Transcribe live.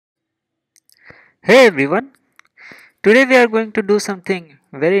Hey everyone, today we are going to do something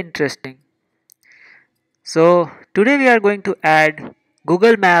very interesting. Today we are going to add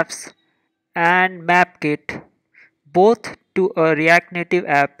Google Maps and MapKit both to a React Native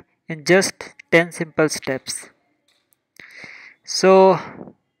app in just 10 simple steps. So,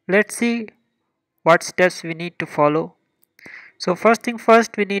 let's see what steps we need to follow. So, first thing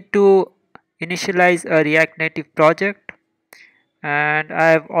first, we need to initialize a React Native project, and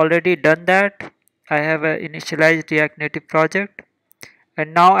I have already done that. I have an initialized React Native project,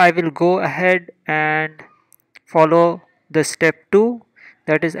 and now I will go ahead and follow the step 2,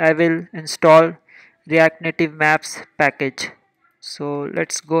 that is I will install React Native Maps package. So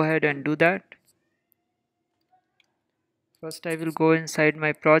let's go ahead and do that. First I will go inside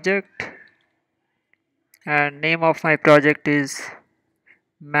my project, and name of my project is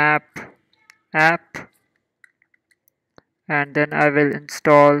map app, and then I will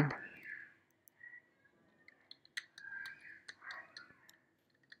install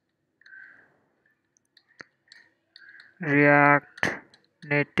React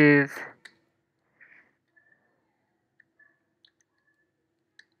Native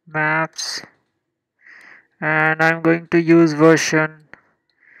Maps, and I'm going to use version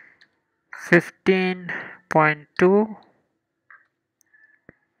 15.2.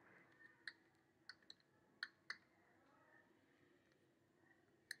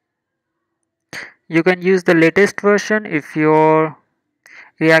 You can use the latest version if your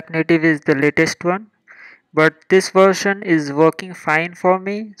React Native is the latest one, but this version is working fine for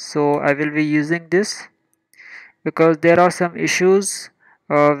me, so I will be using this because there are some issues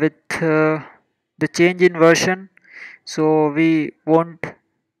with the change in version, so we won't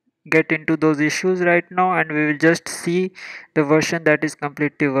get into those issues right now, and we will just see the version that is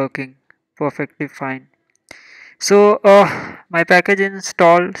completely working perfectly fine. My package is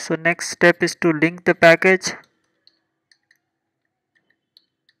installed, so next step is to link the package.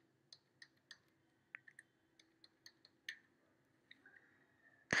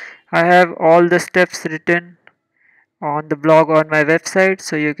 I have all the steps written on the blog on my website,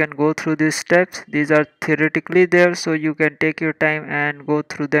 so you can go through these steps. These are theoretically there, so you can take your time and go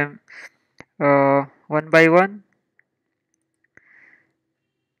through them one by one.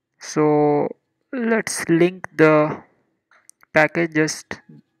 So let's link the package just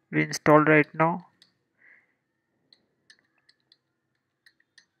we installed right now.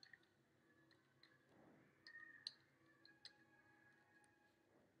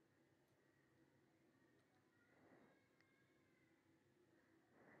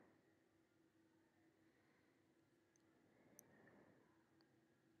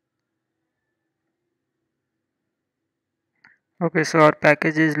 Okay, so our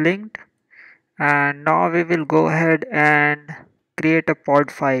package is linked, and now we will go ahead and create a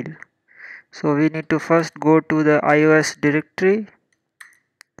pod file. So we need to first go to the iOS directory,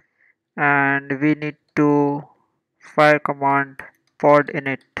 and we need to fire command pod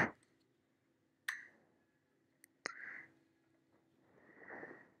init.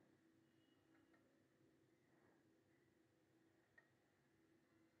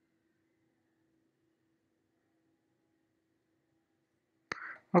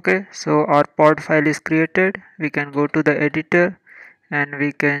 Okay, so our pod file is created. We can go to the editor and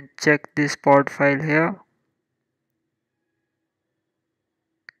we can check this pod file here.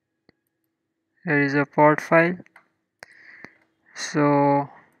 Here is a pod file. So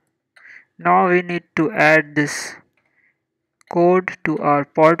now we need to add this code to our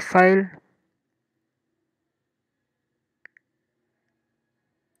pod file,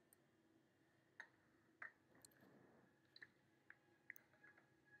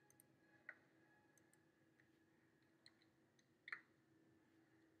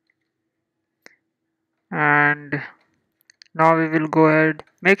 and now we will go ahead,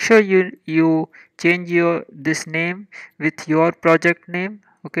 make sure you change your this name with your project name.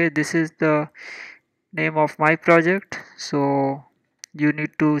 Okay, this is the name of my project, so you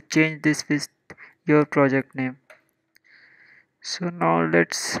need to change this with your project name. So now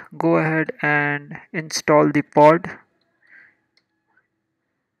let's go ahead and install the pod.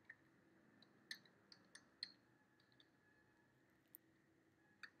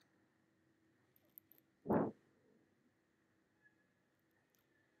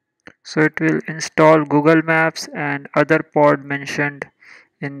 So it will install Google Maps and other pod mentioned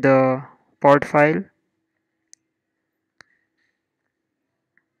in the pod file.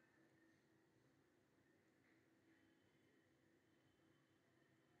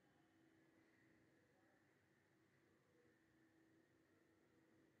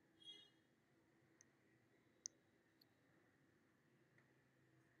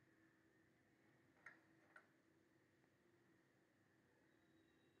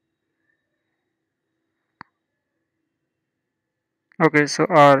 Okay, so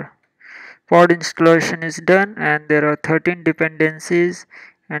our pod installation is done and there are 13 dependencies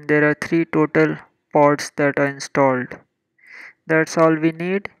and there are 3 total pods that are installed. That's all we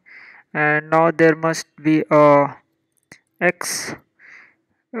need. And now there must be X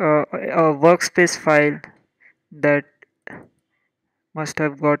a workspace file that must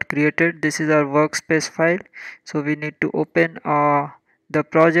have got created. This is our workspace file, so we need to open the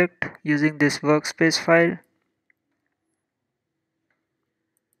project using this workspace file.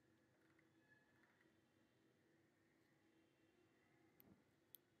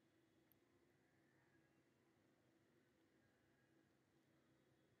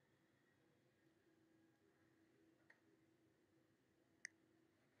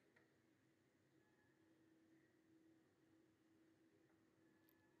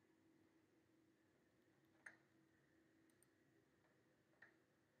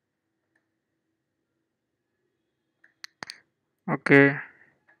 Okay,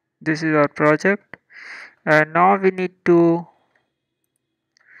 this is our project, and now we need to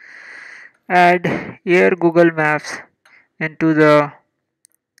add Air Google Maps into the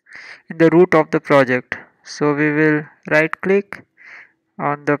in the root of the project. So we will right click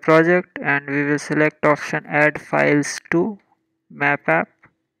on the project and we will select option add files to map app,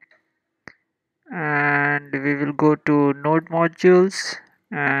 and we will go to node modules,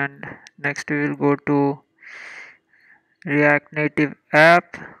 and next we will go to React Native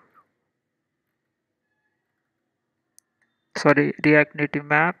Maps,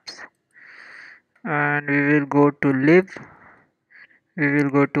 and we will go to live, we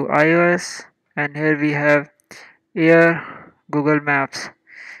will go to iOS, and here we have Air Google Maps.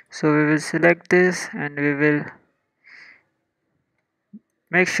 So we will select this and we will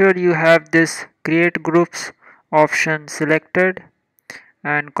make sure you have this create groups option selected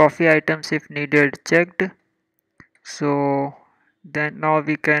and coffee items if needed checked. So then now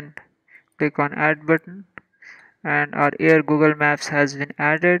we can click on add button and our Air Google Maps has been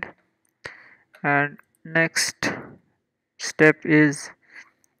added. And next step is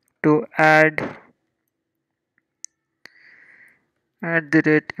to add the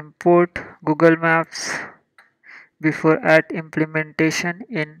rate import Google Maps before add implementation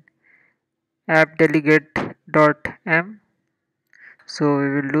in appdelegate.m. So we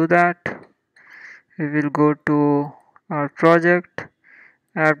will do that. We will go to our project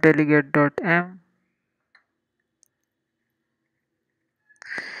appdelegate.m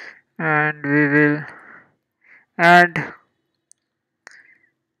and we will add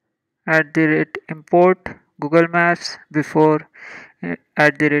at the rate import Google Maps before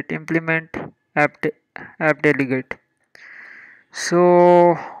at the rate implement app delegate.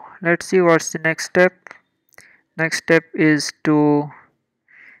 So let's see what's the next step. Next step is to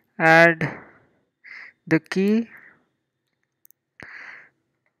add the key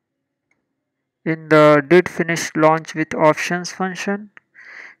in the did finish launch with options function.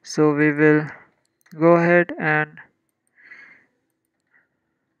 So we will go ahead and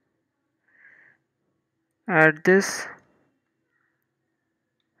add this,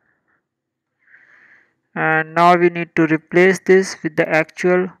 and now we need to replace this with the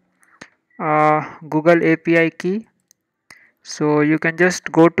actual Google API key. So you can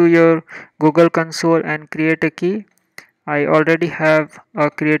just go to your Google console and create a key. I already have a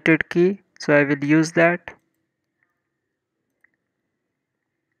created key, so I will use that.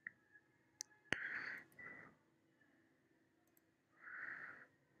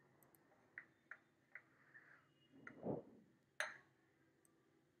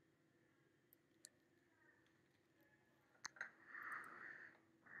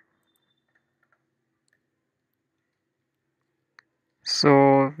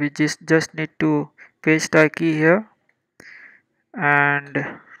 So we just need to paste our key here,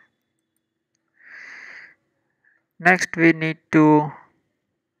 and next we need to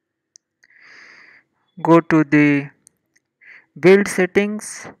go to the build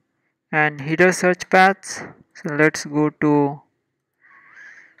settings and header search paths. So let's go to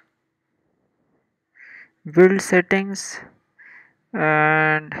build settings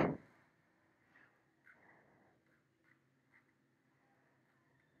and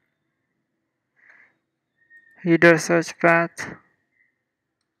header search path.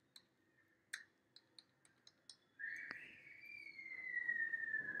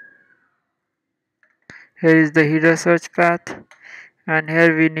 Here is the header search path, and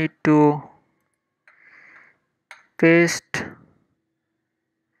here we need to paste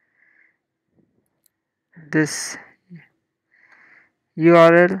this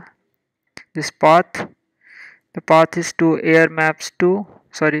URL, this path. The path is to air maps 2.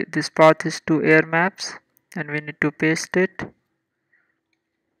 Sorry, this path is to air maps, and we need to paste it.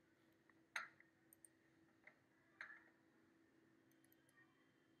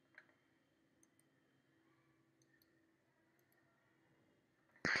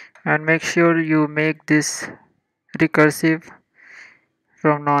 and make sure you make this recursive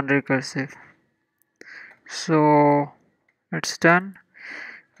from non-recursive. So it's done,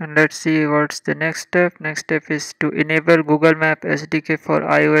 and let's see what's the next step. Next step is to enable Google Map SDK for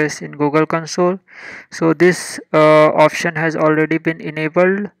iOS in Google Console. So this option has already been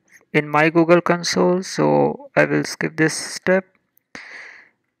enabled in my Google Console, so I will skip this step.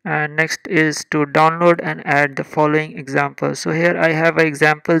 And next is to download and add the following examples. So here I have an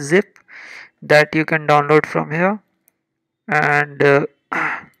example zip that you can download from here, and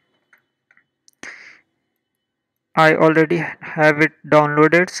I already have it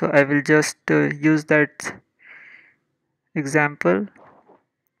downloaded, so I will just use that example.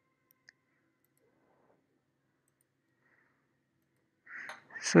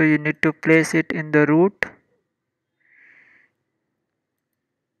 So you need to place it in the root.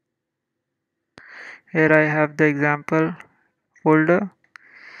 Here I have the example folder,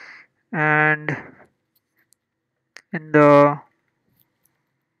 and in the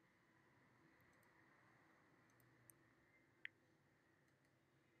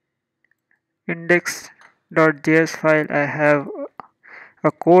index.js file I have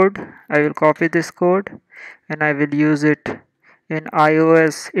a code. I will copy this code and I will use it in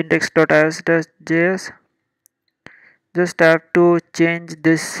iOS index.ios.js. Just have to change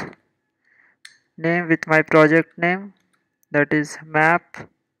this name with my project name, that is map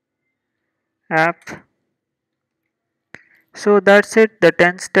app. So that's it, the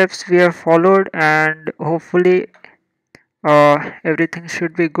 10 steps we have followed, and hopefully everything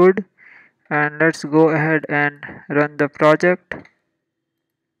should be good. And let's go ahead and run the project.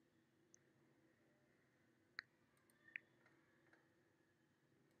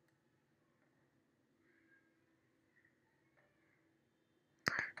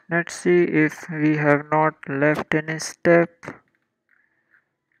 Let's see if we have not left any step.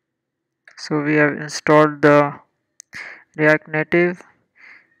 So we have installed the React Native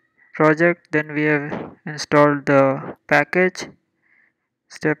project, then we have installed the package.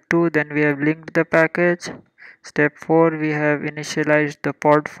 Step 2, then we have linked the package. Step 4, we have initialized the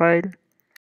pod file.